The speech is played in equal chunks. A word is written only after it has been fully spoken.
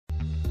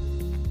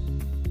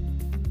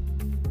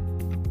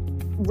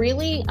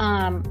really,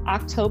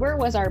 October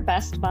was our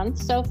best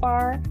month so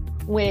far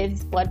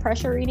with blood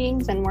pressure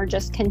readings, and we're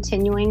just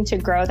continuing to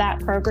grow that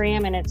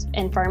program,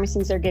 and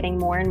pharmacies are getting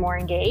more and more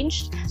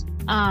engaged.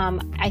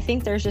 I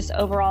think there's just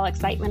overall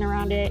excitement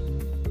around it.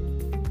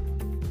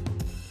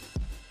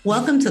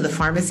 Welcome to the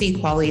Pharmacy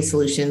Quality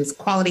Solutions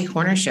Quality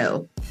Corner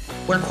Show,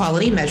 where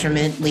quality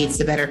measurement leads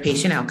to better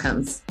patient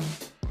outcomes.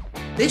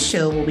 This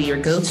show will be your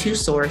go-to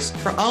source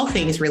for all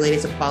things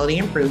related to quality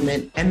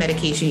improvement and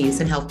medication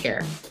use in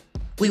healthcare.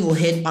 We will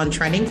hit on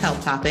trending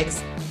health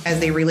topics as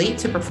they relate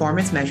to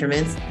performance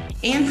measurements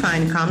and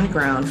find common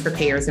ground for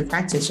payers and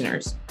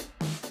practitioners.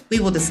 We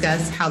will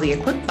discuss how the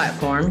EQUIPP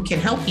platform can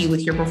help you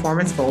with your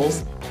performance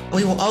goals, and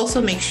we will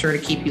also make sure to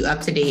keep you up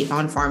to date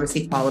on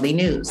pharmacy quality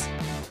news.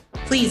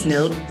 Please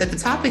note that the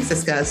topics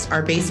discussed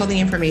are based on the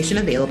information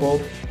available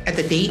at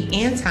the date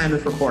and time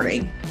of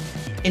recording.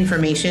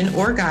 Information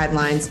or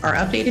guidelines are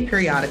updated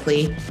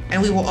periodically,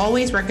 and we will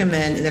always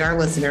recommend that our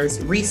listeners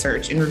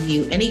research and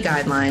review any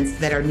guidelines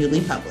that are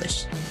newly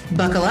published.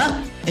 Buckle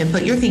up and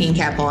put your thinking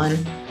cap on.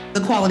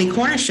 The Quality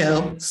Corner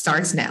Show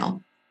starts now.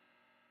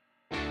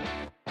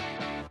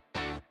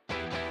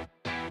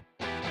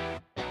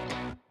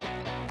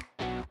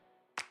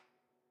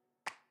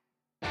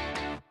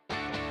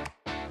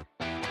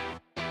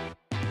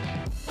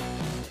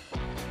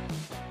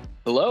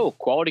 Hello,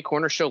 Quality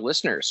Corner Show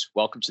listeners.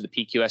 Welcome to the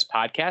PQS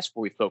podcast,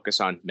 where we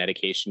focus on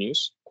medication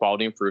use,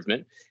 quality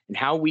improvement, and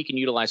how we can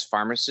utilize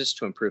pharmacists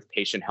to improve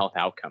patient health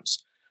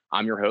outcomes.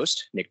 I'm your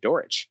host, Nick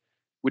Dorich.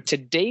 With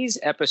today's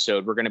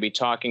episode, we're going to be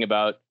talking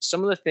about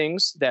some of the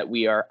things that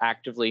we are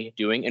actively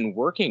doing and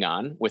working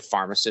on with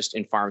pharmacists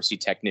and pharmacy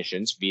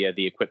technicians via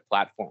the EQUIPP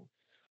platform.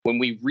 When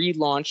we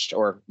relaunched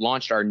or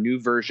launched our new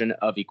version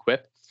of EQUIPP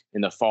in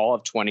the fall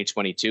of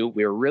 2022,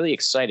 we were really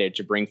excited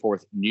to bring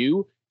forth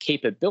new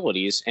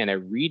capabilities and a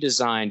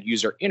redesigned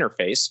user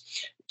interface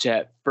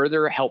to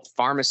further help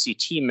pharmacy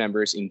team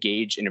members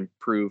engage and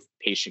improve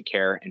patient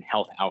care and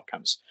health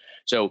outcomes.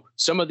 So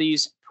some of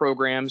these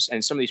programs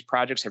and some of these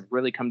projects have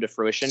really come to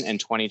fruition in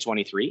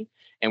 2023,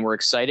 and we're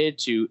excited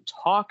to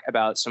talk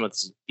about some of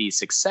the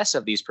success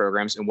of these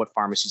programs and what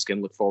pharmacies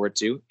can look forward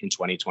to in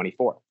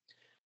 2024.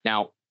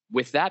 Now,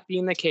 with that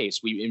being the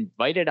case, we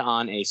invited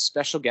on a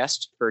special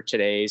guest for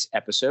today's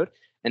episode,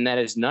 and that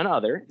is none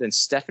other than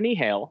Stephanie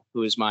Hale,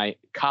 who is my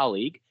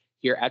colleague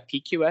here at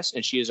PQS,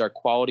 and she is our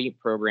Quality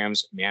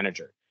Programs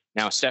Manager.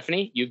 Now,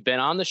 Stephanie, you've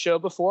been on the show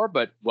before,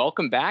 but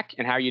welcome back,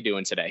 and how are you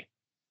doing today?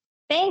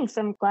 Thanks.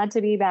 I'm glad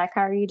to be back.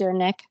 How are you doing,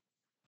 Nick?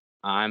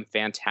 I'm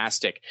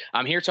fantastic.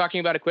 I'm here talking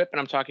about EQUIPP, and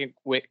I'm talking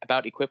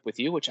about EQUIPP with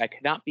you, which I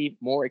could not be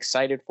more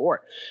excited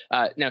for.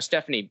 Now,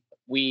 Stephanie,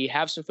 we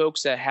have some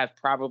folks that have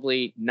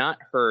probably not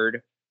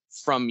heard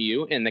from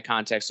you in the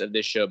context of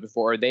this show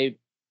before.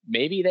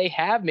 Maybe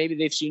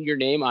they've seen your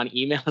name on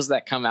emails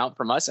that come out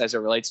from us as it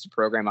relates to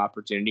program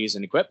opportunities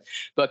in EQUIPP.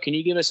 But can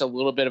you give us a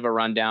little bit of a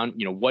rundown?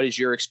 What is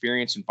your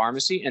experience in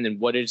pharmacy, and then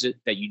what is it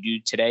that you do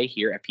today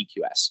here at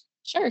PQS?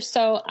 Sure.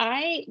 So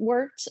I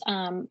worked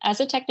as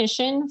a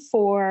technician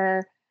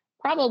for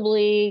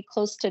probably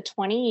close to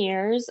 20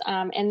 years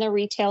in the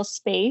retail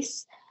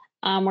space,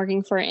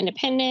 working for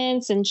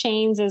independents and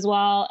chains as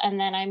well. And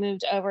then I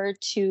moved over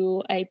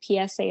to a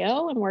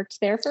PSAO and worked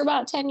there for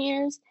about 10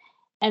 years.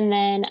 And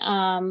then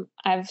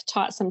I've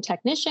taught some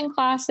technician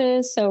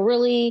classes, so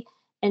really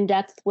in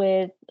depth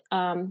with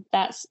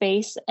that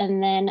space,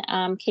 and then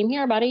came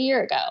here about a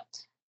year ago.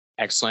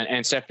 Excellent.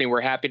 And Stephanie,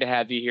 we're happy to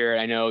have you here.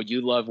 I know you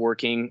love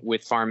working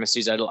with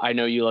pharmacies. I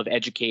know you love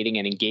educating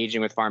and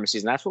engaging with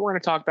pharmacies, and that's what we're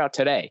going to talk about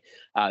today.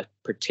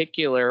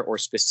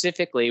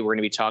 Specifically, we're going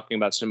to be talking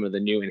about some of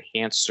the new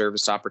enhanced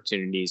service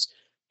opportunities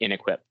in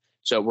EQUIPP.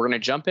 So we're going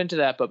to jump into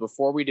that, but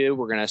before we do,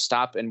 we're going to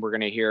stop and we're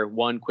going to hear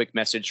one quick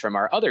message from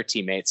our other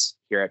teammates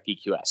here at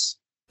PQS.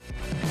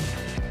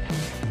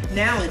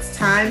 Now it's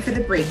time for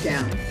the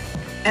breakdown.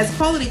 As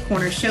Quality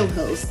Corner show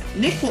host,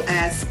 Nick will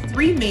ask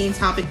 3 main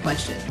topic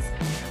questions.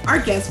 Our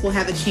guests will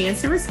have a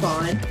chance to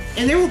respond,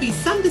 and there will be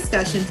some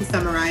discussion to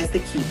summarize the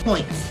key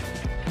points.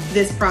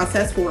 This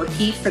process will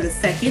repeat for the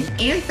second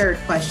and third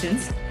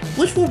questions,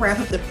 which will wrap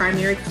up the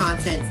primary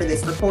content for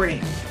this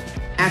recording.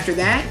 After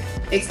that,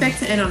 expect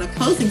to end on a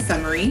closing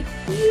summary,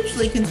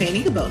 usually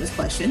containing a bonus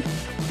question.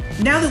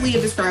 Now that we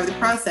have described the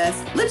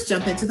process, let's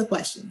jump into the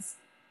questions.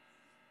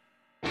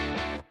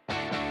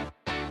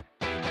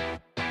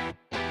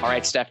 All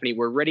right, Stephanie,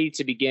 we're ready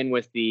to begin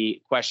with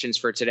the questions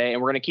for today,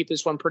 and we're going to keep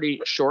this one pretty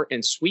short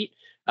and sweet.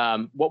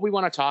 What we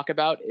want to talk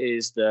about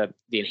is the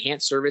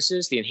enhanced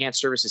services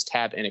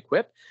tab in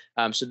EQUIPP.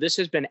 So this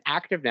has been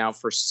active now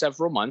for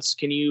several months.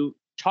 Can you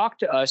talk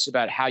to us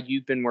about how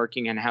you've been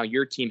working and how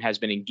your team has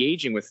been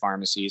engaging with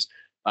pharmacies?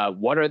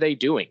 What are they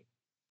doing?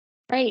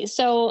 Right.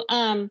 So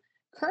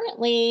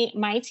currently,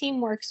 my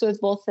team works with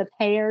both the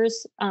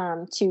payers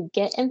to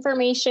get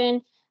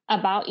information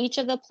about each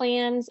of the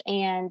plans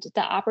and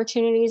the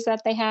opportunities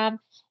that they have,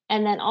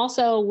 and then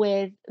also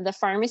with the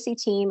pharmacy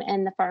team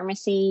and the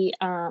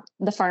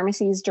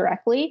pharmacies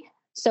directly.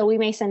 So we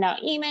may send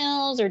out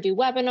emails or do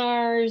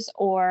webinars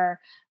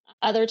or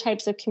other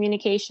types of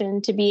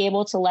communication to be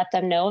able to let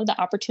them know of the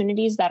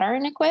opportunities that are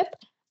in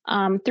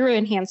EQUIPP through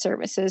enhanced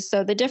services.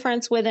 So the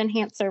difference with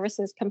enhanced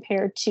services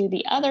compared to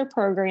the other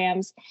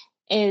programs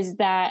is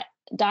that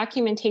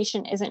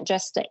documentation isn't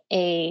just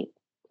a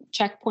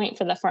checkpoint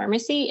for the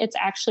pharmacy, it's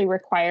actually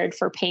required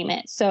for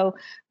payment. So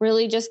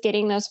really just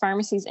getting those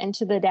pharmacies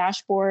into the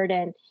dashboard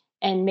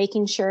and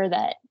making sure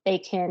that they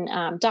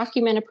can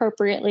document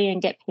appropriately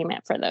and get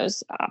payment for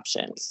those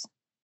options.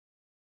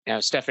 Now,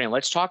 Stephanie,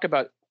 let's talk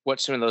about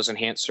what some of those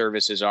enhanced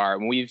services are.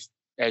 And we've,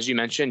 as you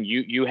mentioned,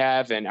 you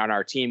have, and on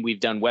our team, we've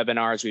done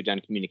webinars, we've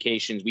done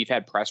communications, we've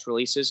had press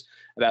releases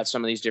about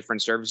some of these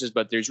different services,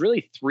 but there's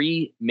really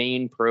three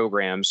main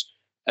programs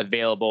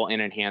available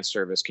in enhanced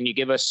service. Can you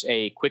give us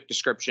a quick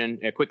description,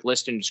 a quick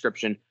list and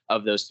description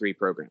of those three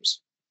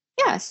programs?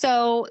 Yeah,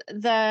 so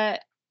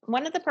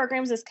one of the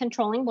programs is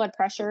controlling blood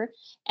pressure,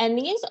 and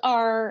these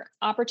are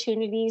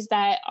opportunities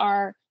that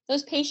are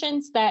those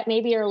patients that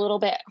maybe are a little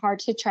bit hard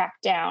to track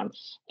down,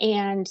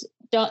 and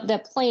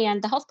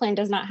the health plan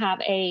does not have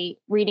a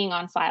reading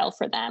on file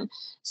for them.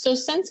 So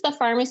since the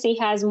pharmacy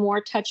has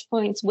more touch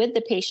points with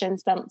the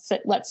patients than,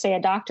 let's say,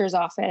 a doctor's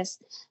office,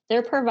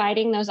 they're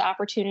providing those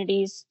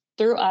opportunities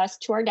through us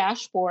to our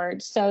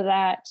dashboard so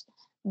that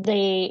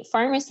the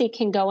pharmacy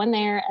can go in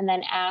there and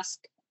then ask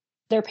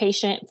their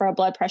patient for a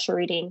blood pressure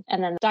reading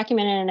and then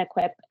document it in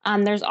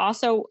EQUIPP. There's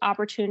also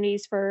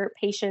opportunities for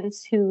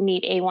patients who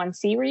need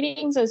A1C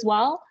readings as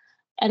well.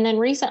 And then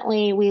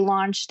recently we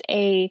launched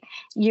a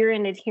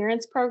year-end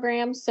adherence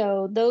program.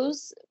 So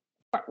those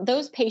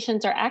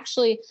patients are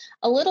actually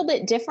a little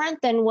bit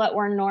different than what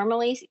we're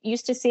normally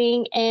used to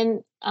seeing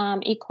in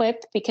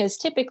EQUIPP, because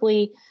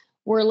typically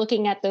we're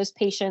looking at those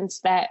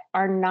patients that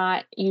are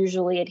not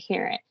usually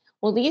adherent.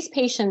 Well, these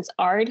patients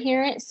are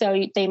adherent,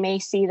 so they may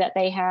see that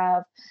they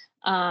have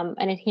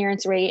an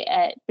adherence rate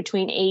at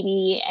between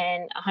 80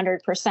 and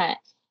 100%.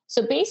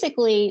 So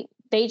basically,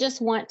 they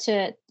just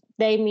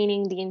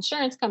meaning the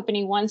insurance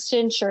company, wants to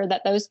ensure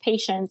that those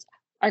patients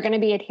are going to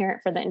be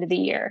adherent for the end of the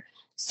year.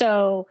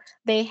 So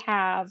they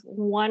have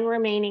one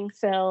remaining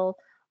fill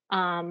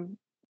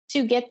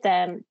to get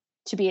them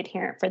to be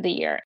adherent for the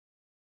year.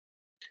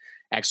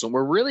 Excellent.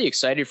 We're really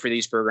excited for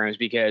these programs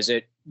because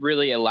it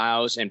really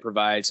allows and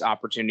provides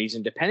opportunities,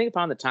 and depending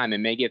upon the time, it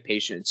may give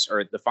patients,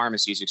 or the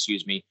pharmacies,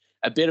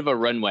 a bit of a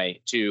runway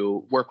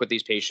to work with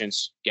these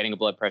patients, getting a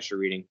blood pressure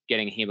reading,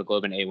 getting a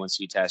hemoglobin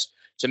A1C test,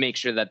 to make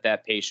sure that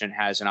that patient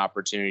has an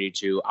opportunity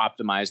to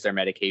optimize their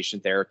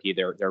medication therapy,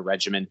 their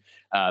regimen,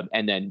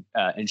 and then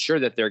ensure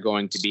that they're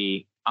going to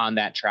be on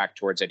that track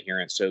towards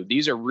adherence. So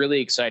these are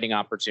really exciting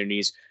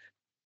opportunities,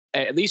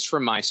 at least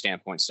from my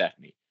standpoint,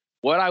 Stephanie.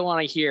 What I want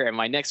to hear, and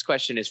my next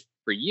question is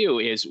for you,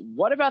 is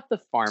what about the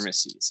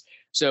pharmacies?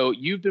 So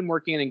you've been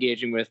working and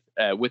engaging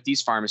with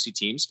these pharmacy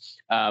teams.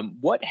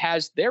 What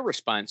has their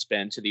response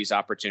been to these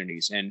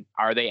opportunities, and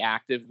are they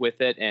active with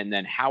it? And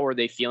then how are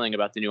they feeling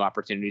about the new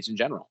opportunities in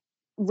general?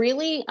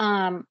 Really,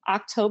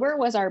 October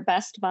was our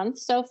best month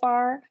so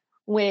far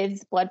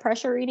with blood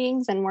pressure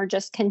readings, and we're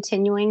just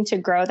continuing to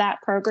grow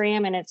that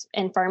program,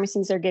 and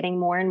pharmacies are getting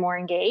more and more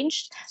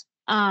engaged.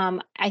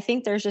 I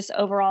think there's just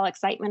overall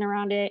excitement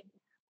around it.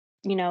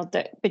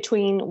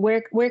 Between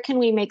where can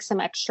we make some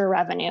extra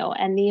revenue?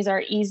 And these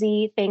are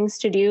easy things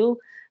to do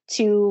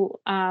to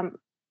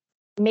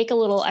make a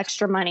little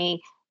extra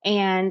money.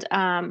 And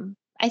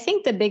I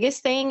think the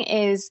biggest thing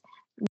is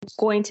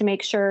going to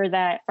make sure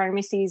that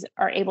pharmacies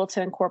are able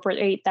to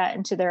incorporate that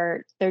into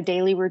their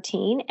daily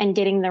routine and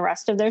getting the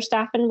rest of their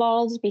staff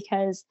involved,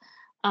 because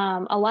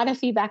a lot of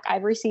feedback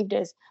I've received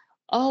is,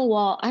 oh,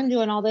 well, I'm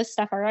doing all this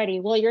stuff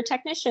already. Well, your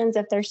technicians,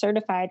 if they're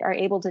certified, are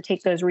able to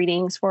take those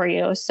readings for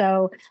you.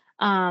 So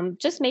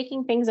just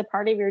making things a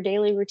part of your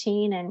daily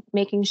routine and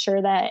making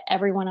sure that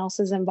everyone else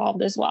is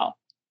involved as well.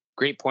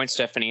 Great point,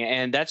 Stephanie.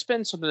 And that's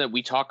been something that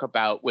we talk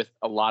about with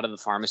a lot of the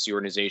pharmacy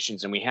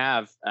organizations. And we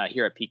have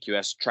here at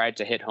PQS tried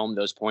to hit home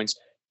those points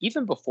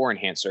even before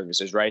enhanced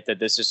services, right? That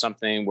this is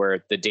something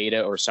where the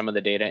data, or some of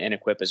the data in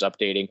EQUIPP, is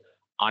updating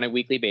on a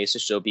weekly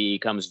basis. So it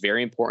becomes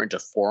very important to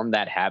form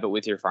that habit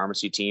with your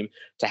pharmacy team,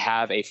 to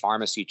have a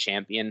pharmacy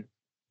champion,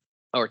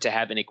 or to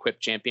have an EQUIPP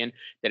champion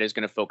that is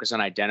going to focus on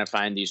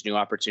identifying these new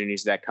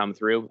opportunities that come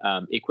through.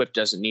 EQUIPP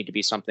doesn't need to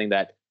be something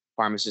that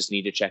pharmacists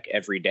need to check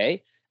every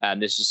day.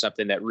 This is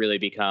something that really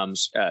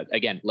becomes,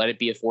 again, let it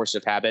be a force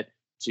of habit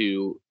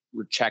to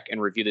check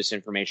and review this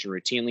information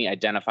routinely,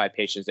 identify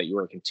patients that you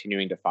are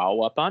continuing to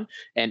follow up on,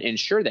 and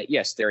ensure that,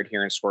 yes, their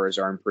adherence scores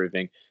are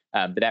improving.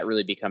 But that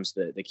really becomes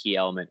the key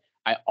element.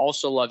 I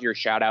also love your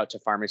shout out to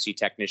pharmacy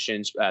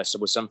technicians. So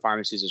with some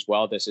pharmacies as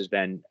well, this has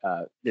been,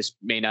 this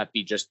may not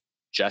be just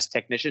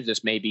technicians.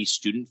 This may be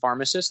student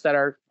pharmacists that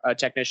are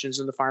technicians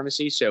in the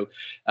pharmacy. So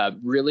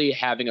really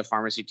having a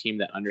pharmacy team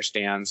that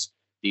understands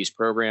these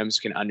programs,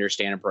 can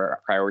understand and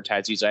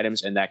prioritize these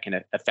items, and that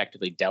can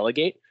effectively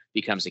delegate,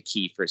 becomes a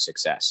key for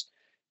success.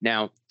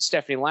 Now,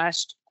 Stephanie,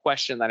 last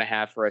question that I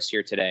have for us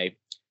here today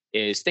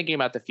is thinking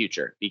about the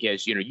future,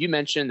 because you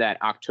mentioned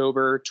that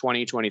October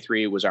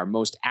 2023 was our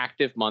most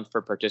active month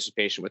for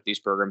participation with these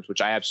programs, which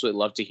I absolutely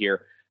love to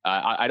hear.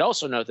 I'd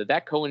also note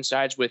that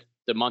coincides with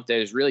the month that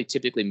is really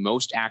typically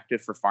most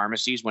active for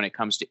pharmacies when it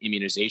comes to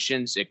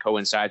immunizations. It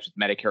coincides with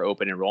Medicare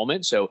open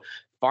enrollment. So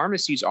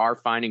pharmacies are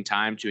finding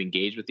time to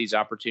engage with these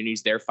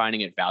opportunities. They're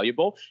finding it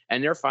valuable,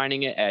 and they're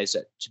finding it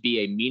to be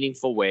a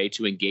meaningful way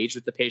to engage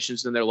with the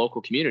patients in their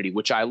local community,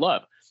 which I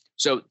love.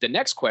 So the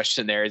next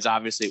question there is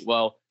obviously,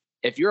 well,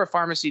 if you're a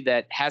pharmacy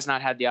that has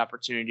not had the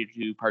opportunity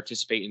to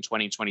participate in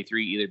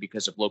 2023, either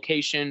because of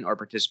location or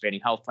participating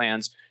health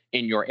plans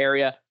in your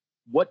area,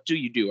 what do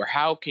you do, or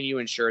how can you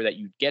ensure that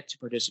you get to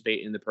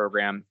participate in the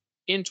program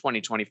in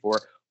 2024?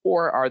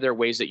 Or are there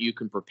ways that you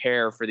can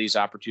prepare for these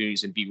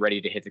opportunities and be ready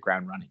to hit the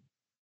ground running?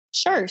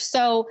 Sure.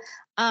 So,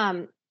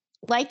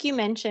 like you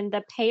mentioned,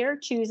 the payer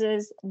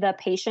chooses the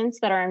patients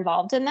that are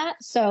involved in that.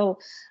 So,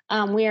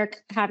 we are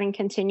having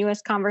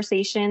continuous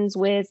conversations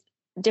with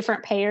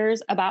different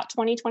payers about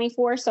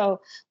 2024.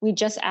 So we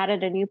just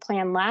added a new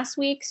plan last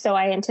week. So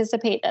I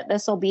anticipate that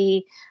this will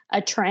be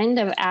a trend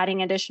of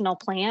adding additional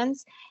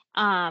plans.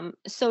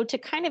 So to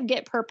kind of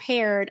get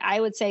prepared,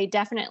 I would say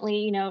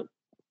definitely,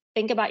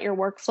 think about your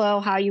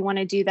workflow, how you want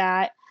to do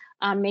that,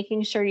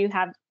 making sure you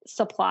have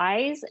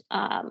supplies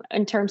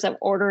in terms of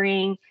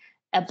ordering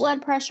a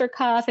blood pressure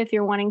cuff if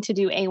you're wanting to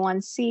do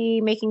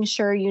A1C, making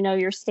sure you know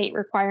your state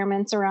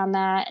requirements around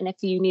that. And if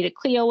you need a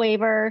CLIA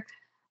waiver,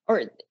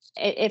 or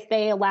if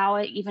they allow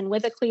it even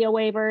with a CLIA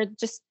waiver,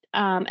 just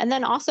and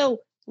then also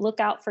look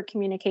out for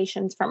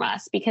communications from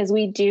us, because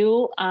we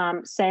do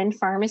send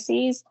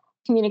pharmacies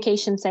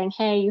communication saying,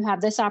 hey, you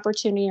have this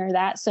opportunity or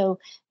that. So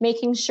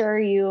making sure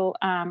you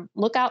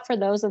look out for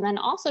those, and then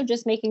also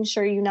just making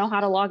sure you know how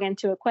to log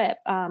into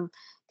EQUIPP,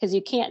 because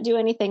you can't do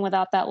anything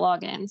without that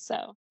login.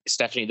 So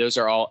Stephanie, those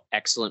are all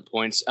excellent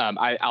points.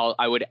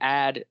 I would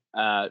add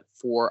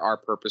for our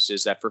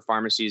purposes that for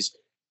pharmacies,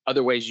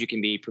 other ways you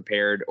can be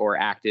prepared or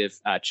active,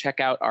 check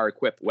out our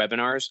EQUIPP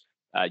webinars.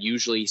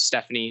 Usually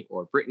Stephanie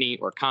or Brittany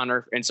or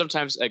Connor, and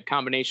sometimes a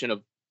combination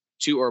of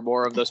two or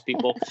more of those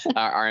people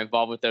are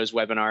involved with those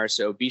webinars.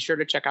 So be sure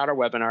to check out our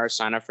webinars,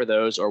 sign up for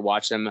those, or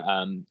watch them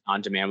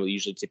on demand. We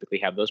usually typically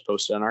have those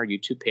posted on our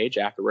YouTube page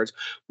afterwards.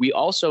 We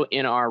also,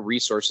 in our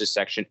resources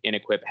section in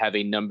EQUIPP, have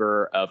a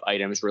number of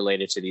items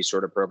related to these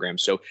sort of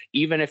programs. So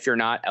even if you're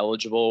not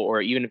eligible,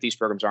 or even if these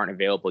programs aren't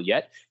available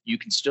yet, you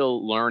can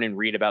still learn and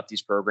read about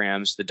these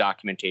programs, the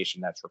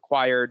documentation that's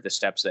required, the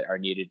steps that are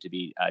needed to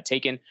be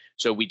taken.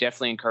 So we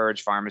definitely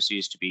encourage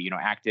pharmacies to be,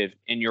 active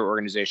in your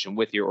organization,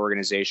 with your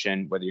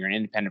organization, whether you're an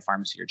independent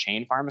pharmacy or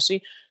chain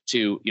pharmacy,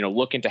 to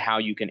look into how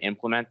you can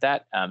implement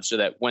that, so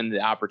that when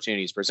the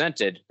opportunity is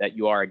presented, that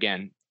you are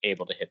again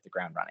able to hit the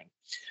ground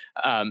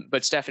running.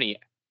 But Stephanie,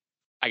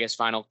 I guess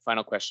final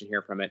question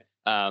here from it.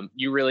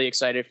 You really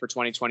excited for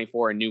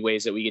 2024 and new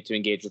ways that we get to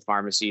engage with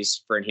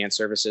pharmacies for enhanced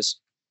services?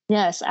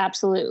 Yes,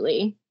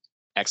 absolutely.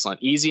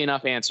 Excellent. Easy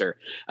enough answer.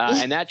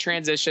 And that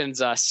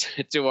transitions us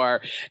to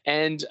our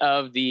end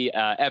of the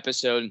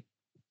episode.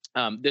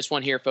 This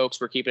one here,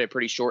 folks, we're keeping it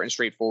pretty short and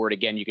straightforward.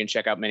 Again, you can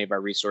check out many of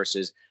our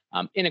resources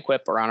in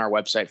EQUIPP or on our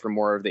website for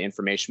more of the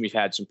information. We've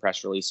had some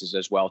press releases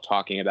as well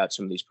talking about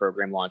some of these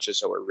program launches,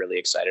 so we're really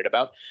excited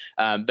about.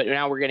 But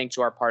now we're getting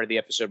to our part of the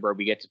episode where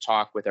we get to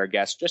talk with our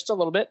guests just a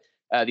little bit.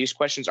 These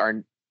questions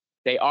are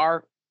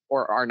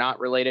or are not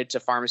related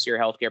to pharmacy or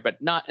healthcare,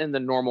 but not in the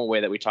normal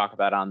way that we talk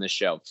about on this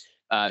show.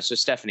 So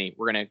Stephanie,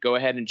 we're going to go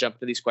ahead and jump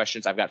to these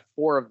questions. I've got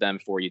 4 of them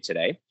for you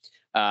today.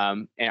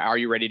 And are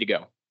you ready to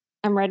go?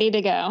 I'm ready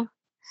to go.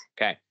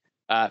 Okay.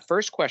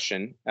 First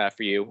question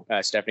for you,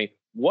 Stephanie.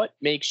 What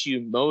makes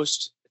you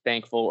most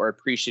thankful or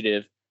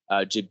appreciative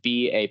to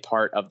be a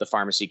part of the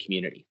pharmacy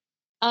community?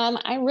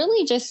 I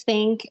really just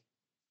think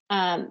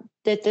that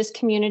this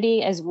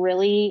community is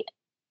really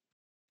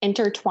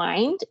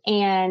intertwined,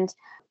 and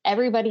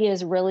everybody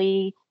is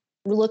really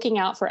looking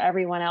out for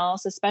everyone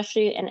else,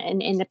 especially in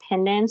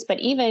independence, but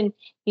even,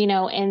 in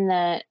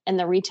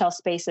the retail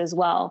space as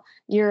well.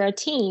 You're a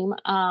team,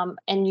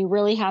 and you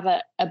really have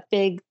a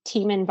big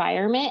team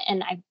environment.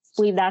 And I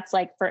believe that's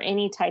like for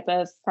any type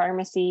of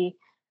pharmacy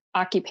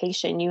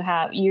occupation,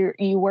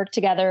 you work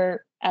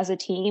together as a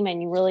team,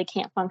 and you really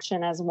can't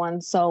function as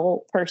one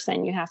sole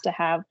person. You have to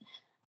have,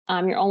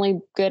 you're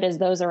only good as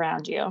those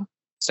around you.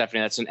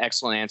 Stephanie, that's an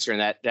excellent answer. And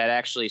that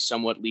actually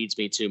somewhat leads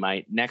me to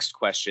my next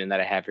question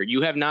that I have here.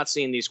 You have not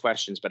seen these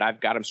questions, but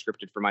I've got them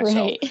scripted for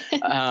myself.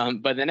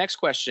 Right. But the next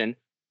question,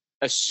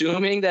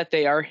 assuming that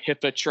they are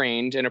HIPAA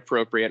trained and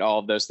appropriate, all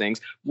of those things,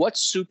 what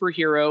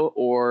superhero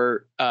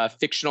or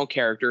fictional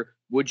character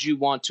would you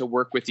want to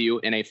work with you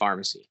in a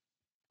pharmacy?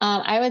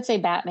 I would say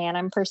Batman.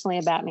 I'm personally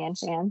a Batman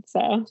fan,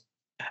 so.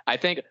 I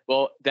think,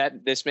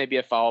 this may be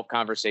a follow-up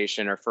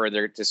conversation or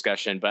further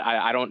discussion, but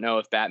I don't know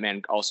if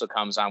Batman also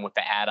comes on with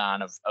the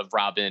add-on of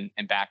Robin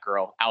and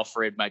Batgirl.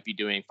 Alfred might be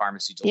doing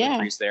pharmacy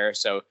deliveries there.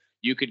 So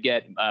you could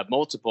get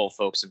multiple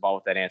folks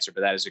involved with that answer,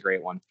 but that is a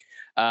great one.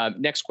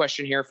 Next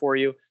question here for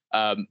you.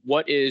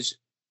 What is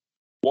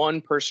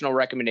one personal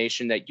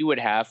recommendation that you would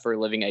have for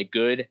living a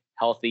good,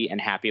 healthy,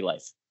 and happy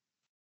life?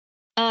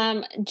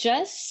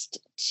 Just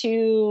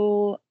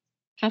to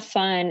have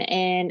fun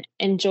and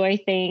enjoy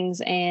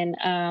things, and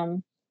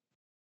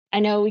I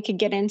know we could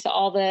get into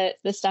all the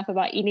stuff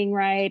about eating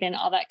right and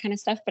all that kind of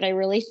stuff, but I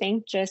really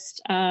think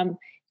just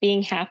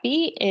being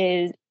happy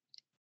is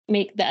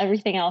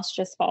everything else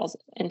just falls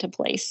into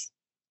place.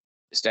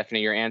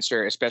 Stephanie, your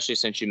answer, especially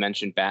since you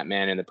mentioned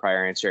Batman in the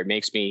prior answer, it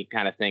makes me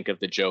kind of think of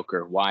the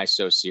Joker. Why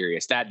so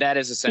serious? That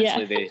is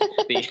essentially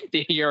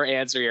your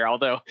answer here,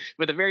 although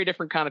with a very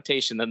different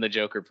connotation than the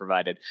Joker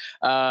provided.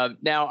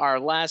 Now, our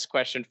last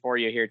question for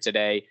you here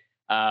today.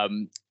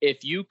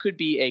 If you could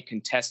be a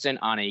contestant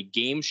on a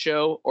game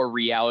show or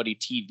reality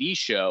TV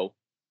show,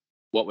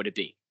 what would it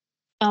be?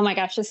 Oh my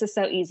gosh, this is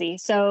so easy.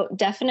 So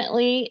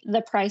definitely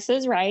The Price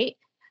is Right.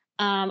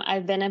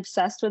 I've been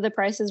obsessed with The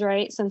Price is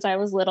Right since I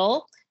was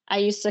little. I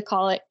used to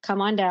call it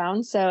Come On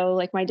Down. So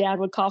like my dad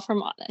would call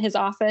from his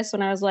office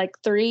when I was like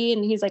 3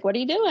 and he's like, what are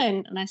you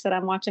doing? And I said,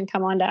 I'm watching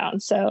Come On Down.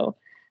 So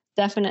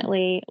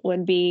definitely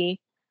would be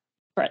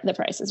The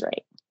Price is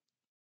Right.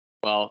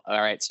 Well,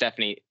 all right,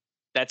 Stephanie,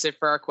 that's it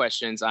for our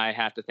questions. I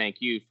have to thank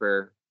you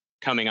for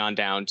coming on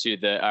down to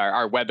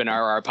our webinar,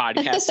 our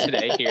podcast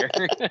today here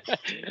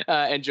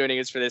and joining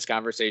us for this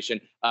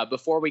conversation.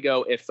 Before we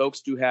go, if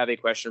folks do have a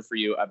question for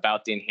you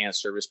about the enhanced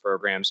service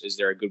programs, is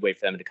there a good way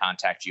for them to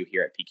contact you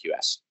here at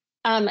PQS?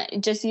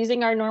 Just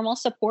using our normal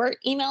support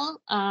email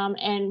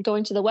and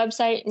going to the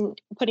website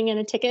and putting in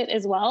a ticket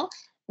as well.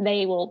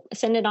 They will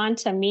send it on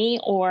to me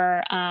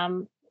or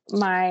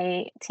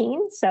my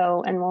team.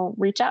 And we'll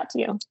reach out to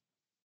you.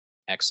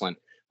 Excellent.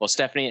 Well,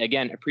 Stephanie,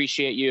 again,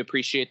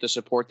 appreciate the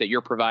support that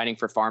you're providing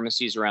for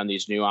pharmacies around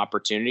these new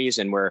opportunities.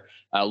 And we're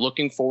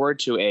looking forward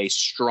to a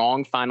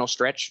strong final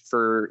stretch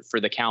for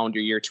the calendar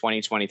year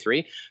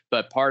 2023.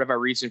 But part of our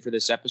reason for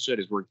this episode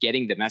is we're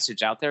getting the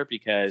message out there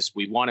because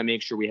we want to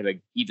make sure we have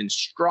an even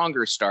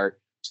stronger start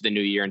to the new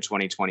year in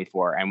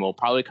 2024. And we'll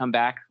probably come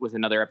back with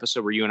another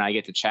episode where you and I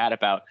get to chat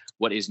about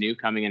what is new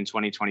coming in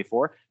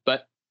 2024.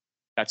 But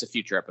that's a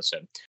future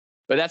episode.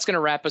 But that's going to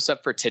wrap us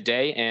up for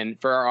today. And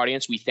for our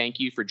audience, we thank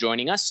you for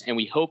joining us. And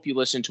we hope you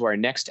listen to our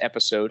next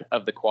episode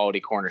of the Quality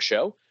Corner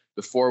Show.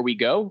 Before we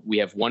go, we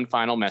have one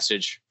final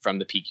message from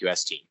the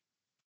PQS team.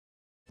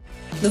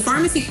 The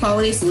Pharmacy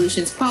Quality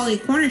Solutions Quality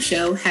Corner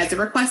Show has a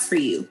request for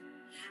you.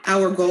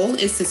 Our goal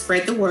is to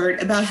spread the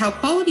word about how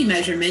quality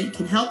measurement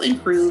can help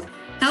improve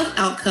health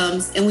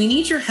outcomes. And we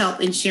need your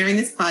help in sharing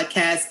this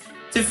podcast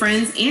to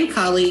friends and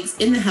colleagues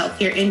in the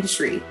healthcare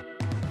industry.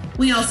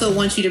 We also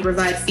want you to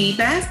provide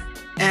feedback,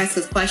 ask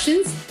us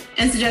questions,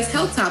 and suggest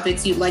health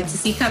topics you'd like to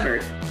see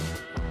covered.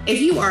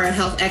 If you are a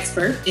health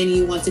expert and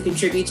you want to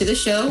contribute to the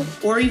show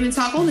or even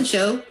talk on the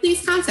show,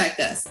 please contact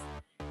us.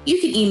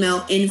 You can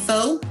email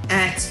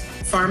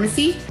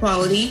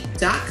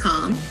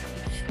info@pharmacyquality.com.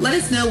 Let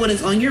us know what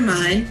is on your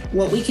mind,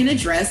 what we can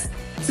address,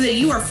 so that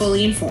you are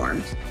fully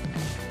informed.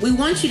 We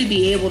want you to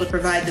be able to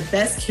provide the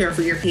best care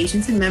for your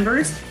patients and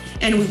members,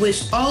 and we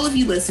wish all of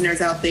you listeners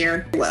out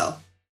there well.